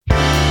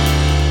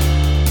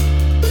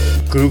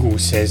Google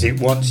says it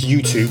wants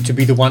YouTube to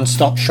be the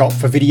one-stop shop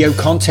for video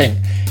content.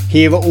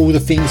 Here are all the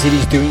things it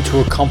is doing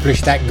to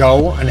accomplish that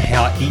goal and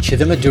how each of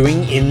them are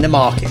doing in the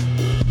market.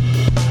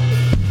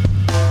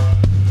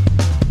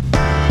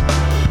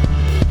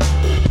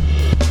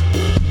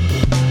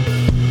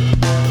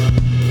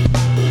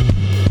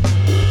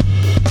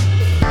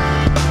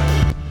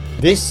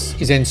 This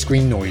is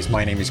nScreenNoise.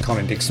 My name is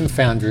Colin Dixon,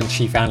 founder and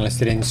chief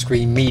analyst at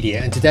nScreen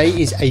Media, and today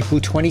is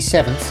April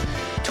 27th,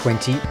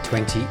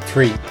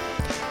 2023.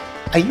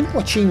 Are you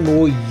watching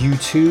more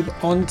YouTube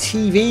on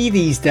TV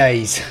these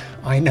days?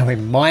 I know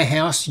in my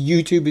house,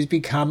 YouTube has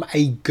become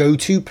a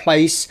go-to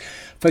place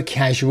for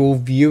casual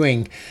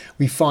viewing.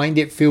 We find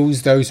it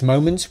fills those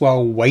moments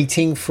while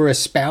waiting for a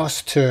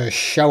spouse to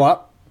show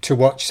up to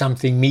watch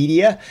something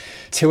media,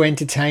 to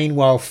entertain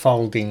while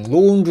folding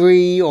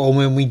laundry, or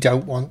when we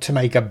don't want to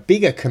make a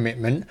bigger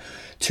commitment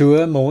to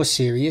a more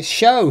serious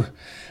show.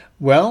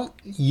 Well,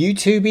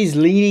 YouTube is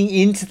leaning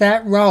into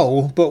that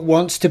role, but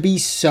wants to be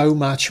so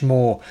much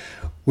more.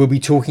 We'll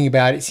be talking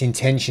about its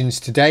intentions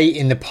today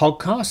in the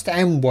podcast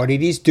and what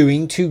it is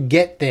doing to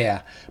get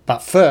there.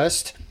 But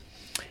first,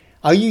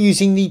 are you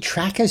using the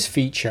trackers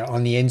feature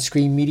on the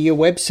nScreen Media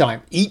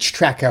website? Each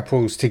tracker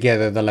pulls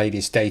together the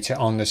latest data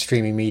on the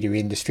streaming media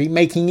industry,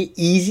 making it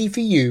easy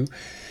for you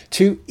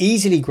to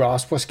easily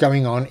grasp what's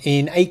going on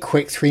in a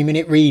quick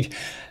 3-minute read.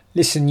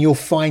 Listen, you'll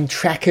find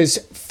trackers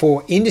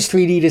for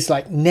industry leaders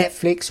like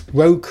Netflix,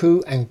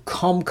 Roku, and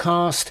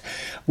Comcast.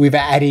 We've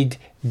added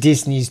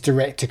Disney's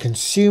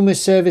direct-to-consumer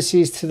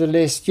services to the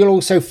list. You'll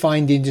also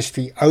find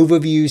industry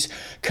overviews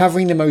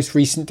covering the most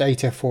recent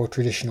data for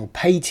traditional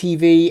pay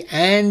TV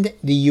and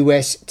the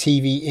US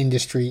TV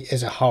industry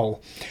as a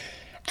whole.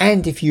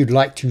 And if you'd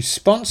like to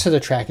sponsor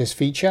the trackers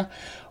feature,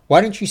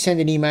 why don't you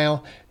send an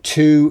email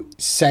to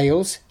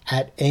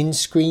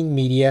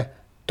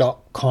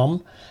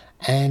sales@nscreenmedia.com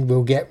and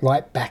we'll get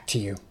right back to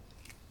you.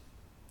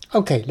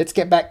 Okay, let's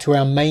get back to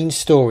our main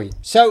story.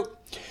 So,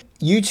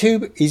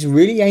 YouTube is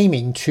really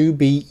aiming to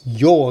be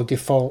your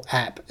default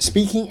app.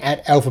 Speaking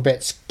at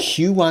Alphabet's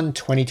Q1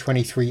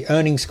 2023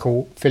 earnings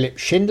call, Philipp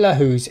Schindler,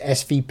 who's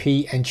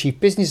SVP and Chief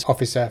Business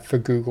Officer for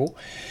Google,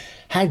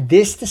 had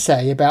this to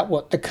say about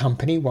what the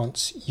company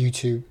wants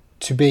YouTube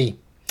to be.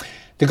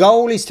 The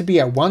goal is to be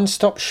a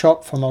one-stop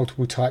shop for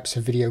multiple types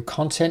of video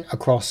content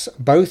across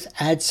both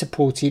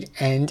ad-supported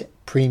and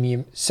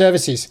premium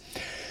services.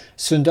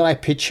 Sundar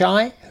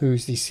Pichai,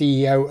 who's the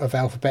CEO of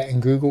Alphabet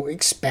and Google,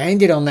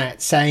 expanded on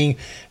that, saying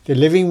the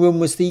living room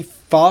was the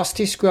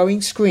fastest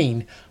growing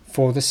screen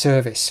for the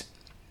service.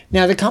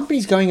 Now, the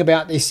company's going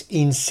about this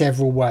in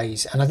several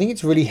ways, and I think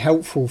it's really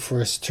helpful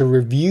for us to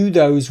review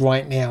those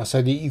right now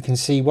so that you can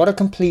see what a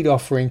complete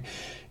offering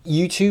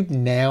YouTube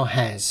now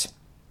has.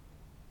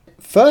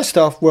 First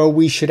off, well,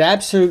 we should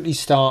absolutely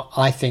start,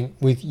 I think,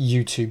 with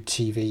YouTube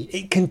TV.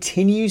 It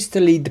continues to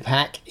lead the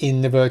pack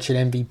in the virtual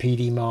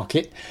MVPD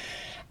market.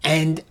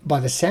 And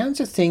by the sounds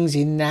of things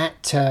in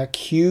that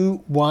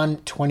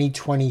Q1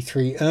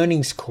 2023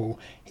 earnings call,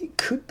 it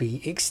could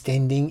be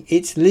extending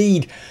its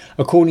lead.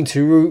 According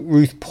to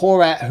Ruth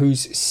Porat,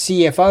 who's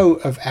CFO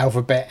of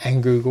Alphabet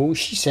and Google,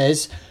 she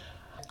says,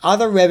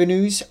 other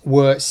revenues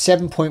were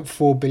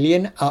 $7.4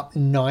 billion, up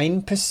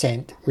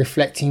 9%,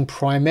 reflecting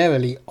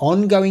primarily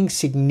ongoing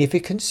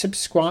significant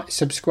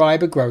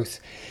subscriber growth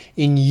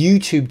in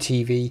YouTube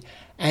TV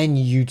and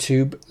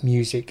YouTube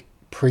Music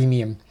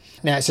Premium.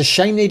 Now, it's a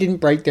shame they didn't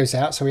break those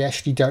out, so we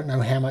actually don't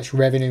know how much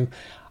revenue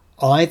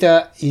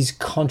either is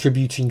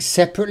contributing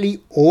separately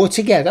or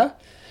together.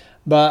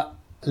 But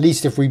at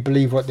least if we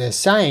believe what they're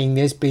saying,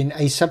 there's been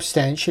a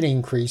substantial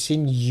increase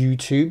in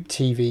YouTube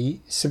TV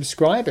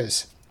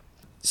subscribers.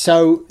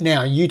 So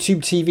now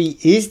YouTube TV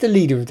is the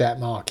leader of that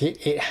market.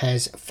 It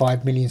has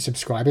 5 million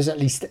subscribers. At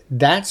least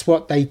that's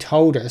what they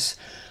told us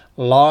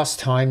last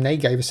time they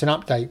gave us an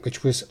update,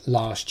 which was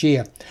last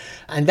year.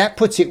 And that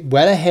puts it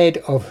well ahead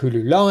of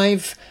Hulu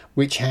Live,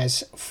 which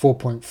has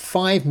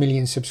 4.5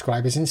 million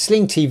subscribers, and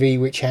Sling TV,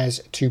 which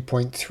has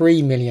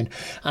 2.3 million.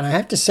 And I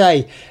have to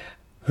say,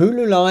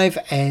 Hulu Live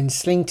and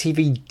Sling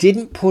TV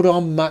didn't put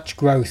on much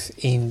growth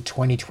in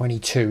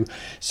 2022.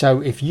 So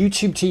if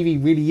YouTube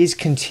TV really is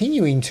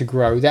continuing to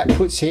grow, that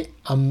puts it,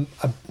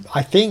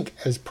 I think,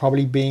 as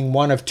probably being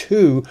one of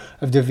two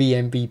of the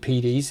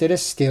vMVPDs that are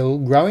still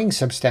growing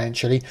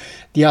substantially.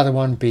 The other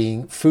one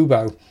being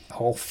Fubo,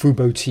 or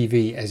Fubo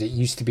TV as it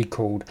used to be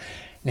called.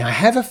 Now, I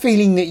have a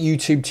feeling that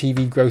YouTube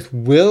TV growth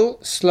will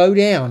slow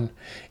down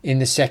in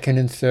the second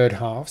and third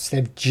halves.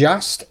 They've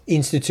just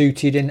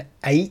instituted an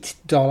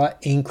 $8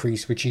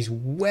 increase, which is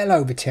well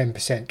over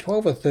 10%,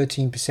 12 or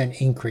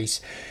 13%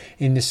 increase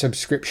in the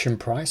subscription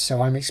price.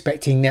 So I'm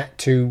expecting that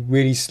to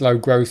really slow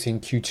growth in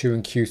Q2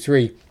 and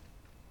Q3.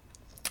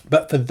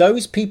 But for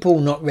those people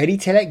not ready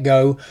to let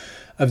go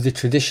of the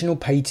traditional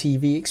pay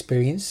TV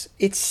experience,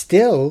 it's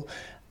still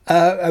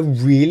a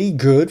really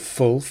good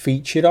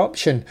full-featured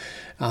option.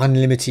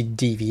 Unlimited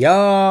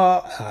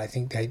DVR. I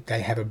think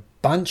they have a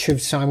bunch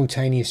of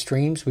simultaneous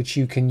streams which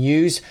you can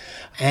use,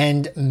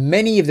 and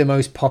many of the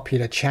most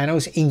popular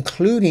channels,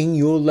 including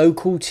your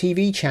local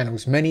TV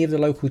channels. Many of the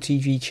local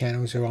TV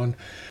channels are on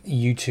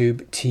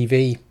YouTube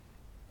TV.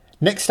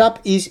 Next up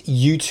is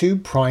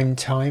YouTube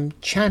Primetime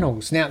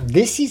Channels. Now,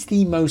 this is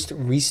the most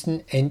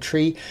recent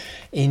entry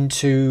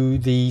into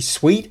the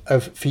suite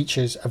of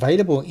features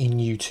available in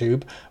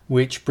YouTube,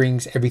 which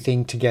brings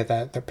everything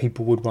together that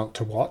people would want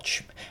to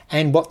watch.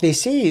 And what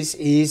this is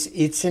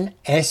it's an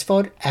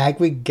SVOD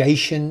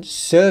aggregation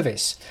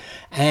service.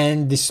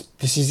 And this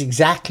is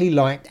exactly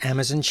like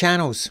Amazon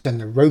channels. And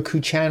the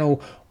Roku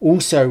channel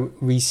also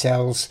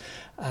resells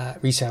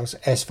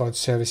SVOD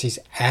services,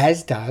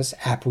 as does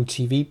Apple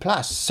TV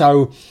Plus.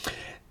 So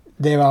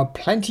there are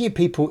plenty of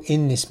people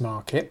in this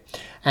market,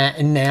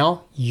 and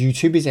now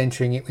YouTube is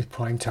entering it with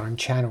primetime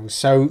channels.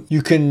 So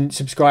you can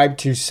subscribe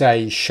to,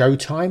 say,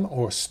 Showtime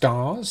or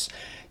Starz.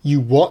 You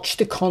watch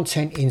the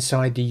content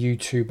inside the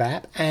YouTube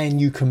app,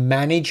 and you can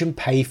manage and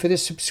pay for the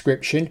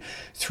subscription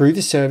through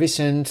the service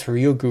and through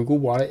your Google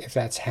Wallet if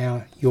that's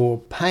how you're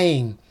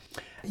paying.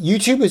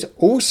 YouTube has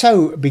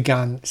also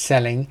begun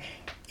selling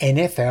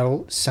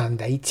NFL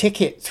Sunday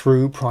Ticket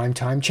through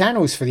primetime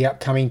channels for the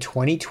upcoming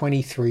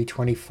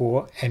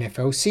 2023-24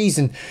 NFL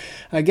season.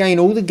 Again,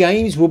 all the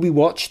games will be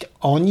watched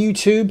on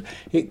YouTube.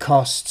 It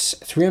costs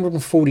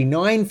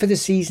 $349 for the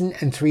season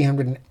and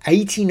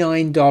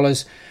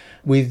 $389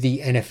 with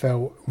the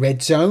NFL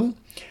Red Zone,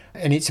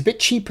 and it's a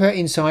bit cheaper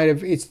inside of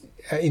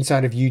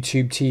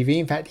YouTube TV.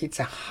 In fact, it's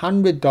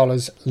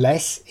 $100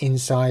 less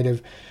inside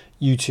of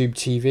YouTube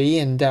TV.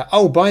 And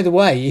oh, by the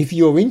way, if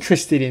you're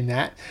interested in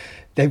that,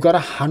 they've got a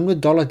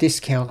 $100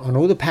 discount on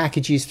all the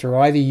packages through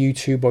either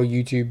YouTube or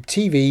YouTube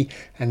TV,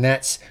 and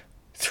that's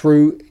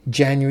through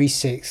January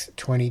 6th,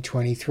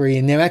 2023.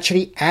 And they're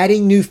actually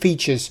adding new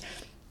features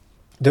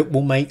that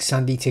will make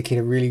Sunday Ticket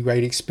a really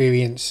great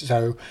experience.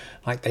 So,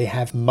 like, they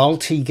have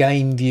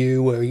multi-game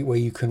view where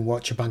you can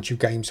watch a bunch of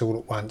games all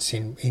at once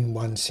in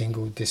one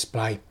single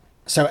display.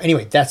 So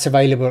anyway, that's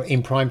available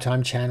in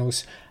primetime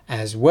channels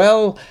as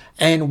well.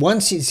 And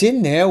once it's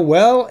in there,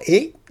 well,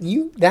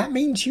 that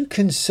means you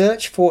can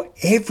search for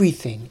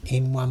everything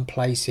in one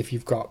place. If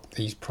you've got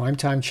these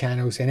primetime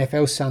channels,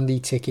 NFL Sunday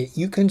Ticket,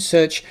 you can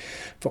search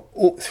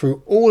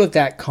through all of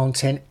that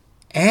content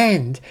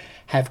and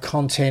have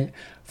content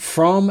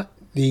from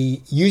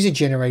the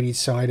user-generated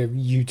side of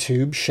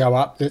YouTube show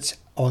up that's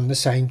on the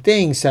same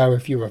thing. So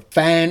if you're a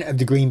fan of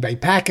the Green Bay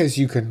Packers,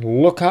 you can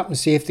look up and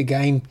see if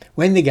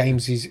when the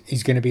games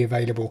is going to be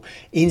available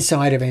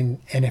inside of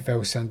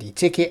NFL Sunday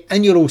Ticket.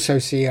 And you'll also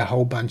see a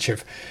whole bunch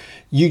of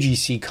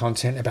UGC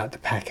content about the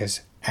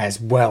Packers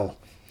as well.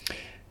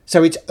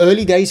 So it's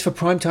early days for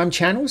primetime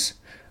channels,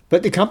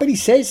 but the company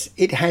says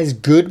it has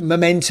good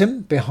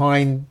momentum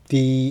behind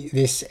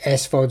this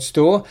SVOD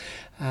store.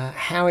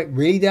 How it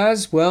really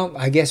does, well,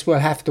 I guess we'll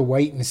have to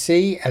wait and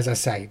see. As I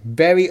say,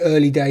 very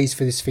early days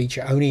for this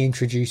feature, only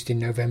introduced in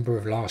November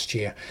of last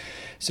year.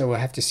 So we'll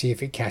have to see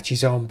if it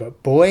catches on.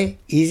 But boy,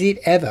 is it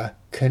ever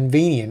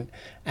convenient,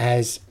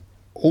 as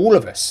all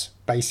of us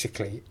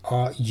basically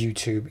are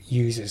YouTube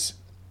users.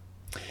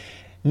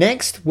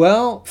 Next,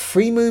 well,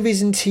 free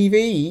movies and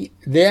TV.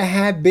 There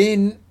have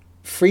been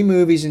free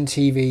movies and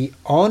TV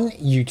on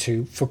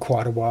YouTube for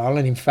quite a while,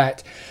 and in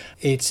fact,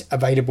 it's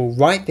available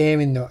right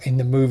there in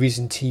the movies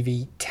and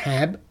TV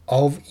tab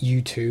of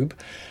YouTube.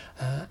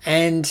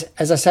 And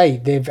as I say,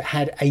 they've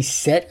had a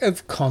set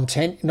of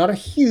content, not a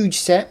huge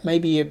set,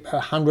 maybe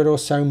 100 or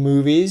so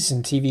movies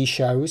and TV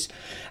shows,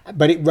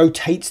 but it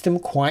rotates them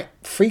quite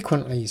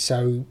frequently.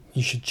 So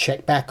you should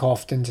check back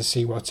often to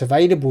see what's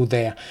available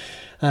there.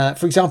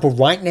 For example,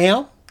 right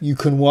now, you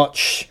can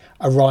watch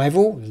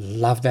Arrival,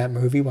 love that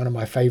movie, one of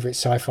my favorite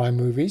sci-fi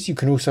movies. You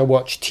can also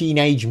watch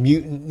Teenage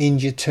Mutant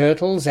Ninja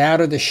Turtles, Out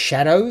of the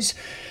Shadows,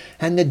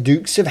 and The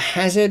Dukes of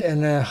Hazzard,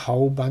 and a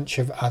whole bunch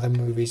of other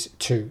movies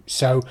too.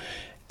 So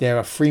there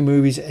are free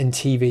movies and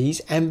TVs.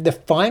 And the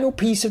final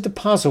piece of the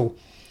puzzle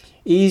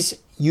is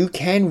you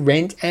can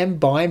rent and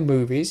buy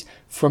movies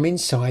from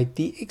inside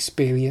the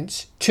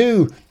experience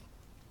too.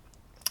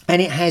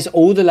 And it has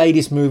all the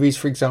latest movies.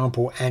 For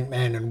example,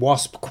 Ant-Man and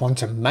Wasp: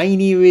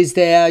 Quantumania is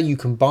there. You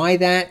can buy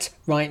that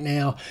right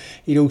now.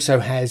 It also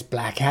has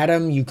Black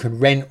Adam. You can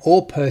rent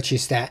or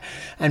purchase that.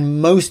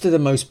 And most of the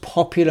most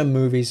popular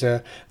movies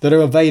that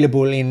are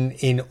available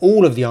in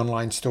all of the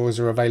online stores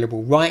are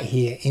available right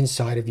here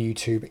inside of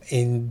YouTube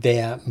in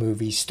their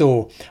movie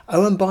store.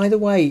 Oh, and by the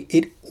way,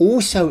 it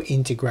also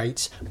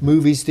integrates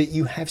movies that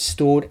you have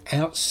stored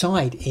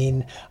outside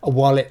in a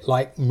wallet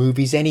like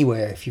Movies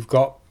Anywhere. If you've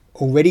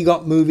already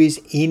got movies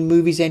in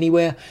Movies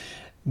Anywhere,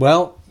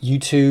 well,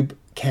 YouTube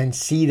can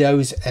see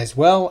those as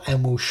well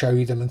and will show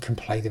you them and can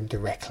play them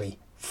directly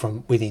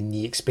from within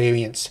the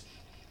experience.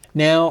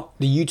 Now,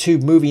 the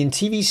YouTube movie and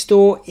TV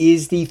store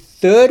is the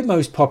third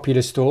most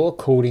popular store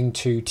according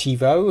to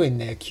TiVo in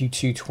their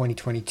Q2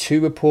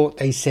 2022 report.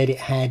 They said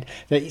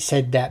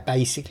that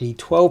basically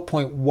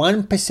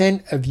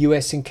 12.1% of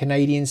US and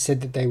Canadians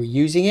said that they were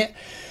using it,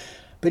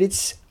 but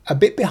it's a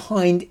bit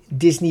behind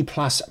Disney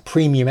Plus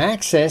Premium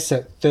Access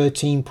at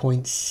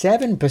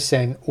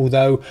 13.7%,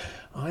 although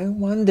I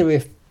wonder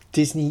if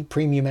Disney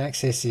Premium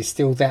Access is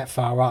still that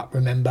far up.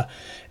 Remember,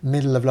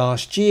 middle of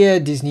last year,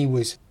 Disney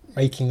was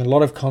making a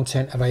lot of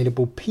content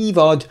available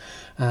PVOD,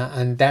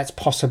 and that's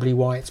possibly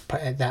why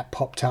that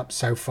popped up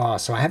so far.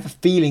 So I have a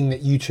feeling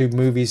that YouTube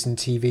Movies and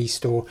TV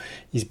Store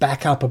is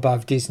back up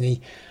above Disney.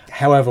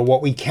 However,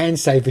 what we can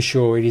say for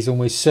sure, it is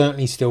almost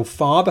certainly still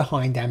far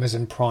behind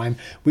Amazon Prime,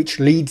 which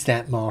leads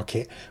that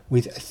market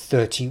with a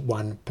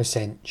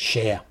 31%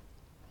 share.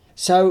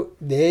 So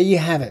there you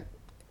have it.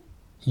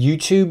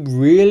 YouTube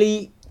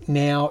really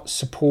now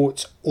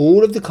supports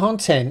all of the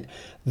content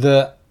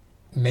that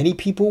many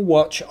people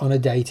watch on a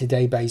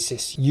day-to-day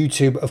basis.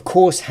 YouTube, of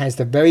course, has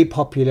the very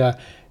popular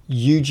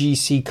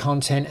UGC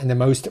content, and the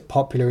most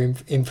popular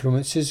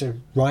influencers are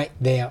right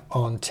there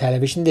on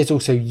television. There's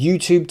also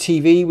YouTube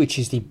TV, which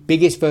is the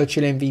biggest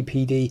virtual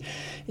MVPD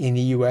in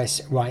the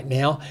US right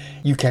now.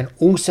 You can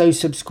also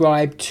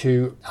subscribe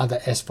to other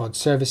SVOD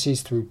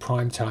services through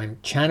primetime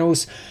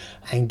channels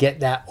and get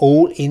that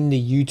all in the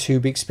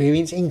YouTube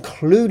experience,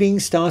 including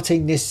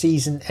starting this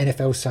season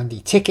NFL Sunday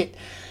Ticket.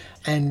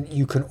 And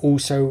you can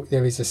also,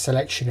 there is a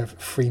selection of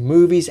free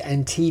movies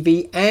and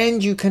TV,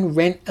 and you can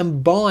rent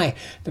and buy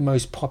the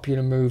most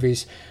popular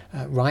movies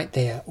right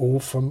there, all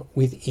from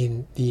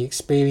within the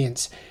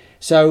experience.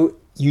 So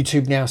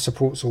YouTube now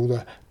supports all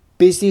the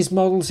business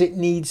models it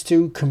needs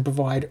to, can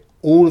provide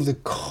all of the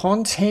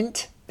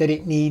content that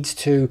it needs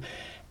to,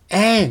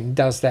 and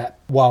does that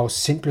while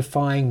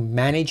simplifying,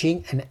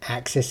 managing and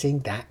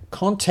accessing that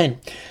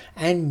content.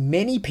 And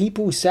many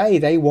people say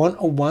they want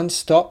a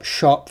one-stop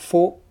shop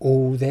for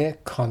all their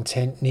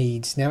content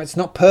needs. Now, it's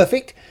not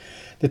perfect.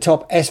 The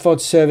top SVOD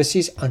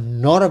services are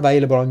not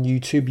available on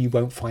YouTube. You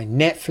won't find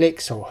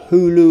Netflix or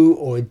Hulu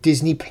or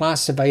Disney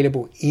Plus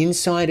available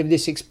inside of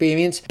this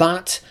experience,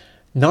 but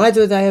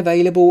neither are they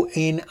available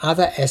in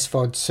other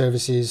SVOD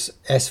services,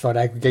 SVOD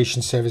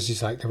aggregation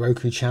services like the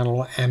Roku channel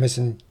or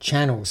Amazon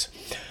channels.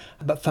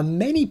 But for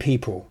many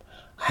people,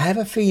 I have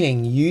a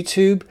feeling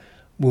YouTube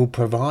will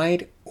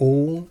provide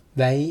all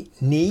they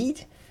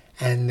need,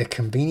 and the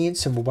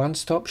convenience of a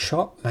one-stop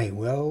shop may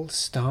well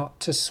start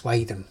to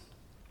sway them.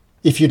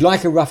 If you'd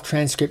like a rough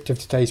transcript of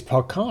today's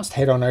podcast,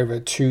 head on over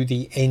to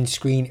the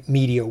nScreen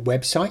Media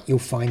website. You'll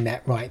find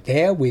that right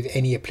there with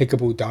any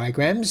applicable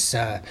diagrams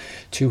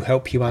to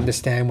help you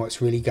understand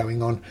what's really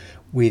going on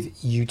with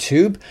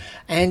YouTube.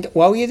 And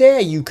while you're there,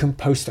 you can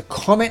post a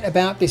comment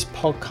about this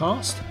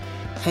podcast.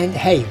 And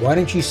hey, why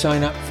don't you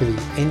sign up for the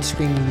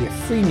nScreen Media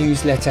free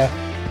newsletter?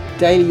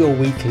 Daily or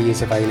weekly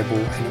is available,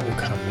 and it will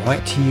come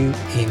right to you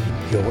in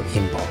your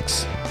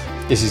inbox.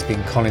 This has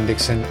been Colin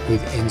Dixon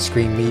with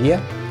nScreen Media,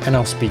 and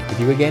I'll speak with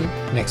you again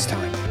next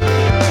time.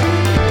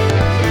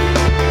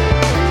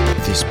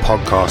 This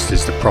podcast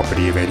is the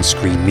property of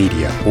nScreen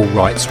Media, all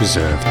rights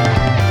reserved.